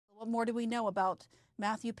What more do we know about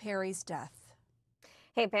Matthew Perry's death?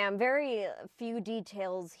 Hey, Pam, very few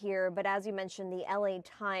details here, but as you mentioned, the LA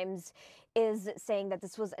Times is saying that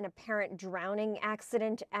this was an apparent drowning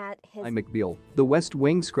accident at his. McBeal, The West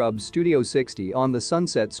Wing, Scrubs, Studio 60, On the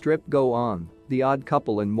Sunset Strip, Go On, The Odd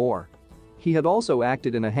Couple and more. He had also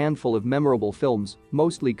acted in a handful of memorable films,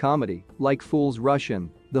 mostly comedy, like Fools Rush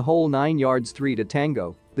In, The Whole 9 Yards, 3 to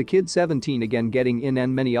Tango, The Kid 17 Again Getting In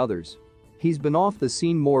and many others. He's been off the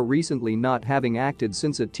scene more recently, not having acted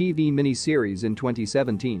since a TV miniseries in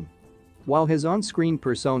 2017. While his on-screen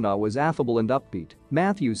persona was affable and upbeat,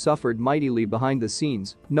 Matthew suffered mightily behind the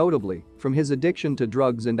scenes, notably from his addiction to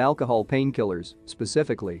drugs and alcohol, painkillers,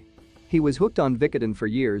 specifically. He was hooked on Vicodin for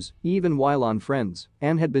years, even while on Friends,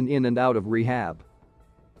 and had been in and out of rehab.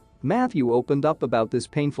 Matthew opened up about this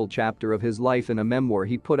painful chapter of his life in a memoir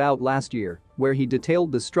he put out last year, where he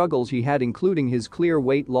detailed the struggles he had, including his clear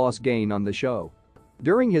weight loss gain on the show.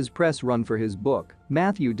 During his press run for his book,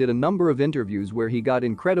 Matthew did a number of interviews where he got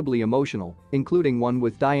incredibly emotional, including one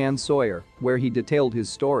with Diane Sawyer, where he detailed his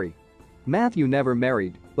story. Matthew never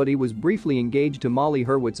married, but he was briefly engaged to Molly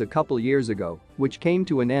Hurwitz a couple years ago, which came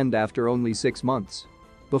to an end after only 6 months.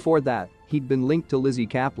 Before that, he'd been linked to Lizzie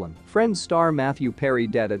Kaplan. Friends star Matthew Perry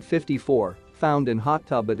dead at 54, found in hot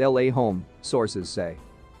tub at LA home, sources say.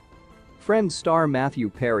 Friends star Matthew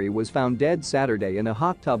Perry was found dead Saturday in a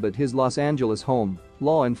hot tub at his Los Angeles home,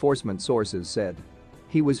 law enforcement sources said.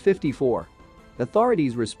 He was 54.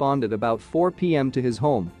 Authorities responded about 4 p.m. to his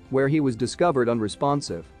home, where he was discovered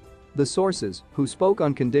unresponsive. The sources, who spoke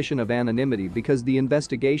on condition of anonymity because the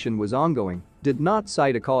investigation was ongoing, did not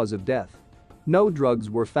cite a cause of death. No drugs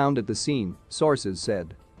were found at the scene, sources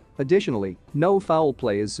said. Additionally, no foul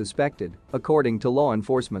play is suspected, according to law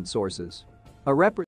enforcement sources. A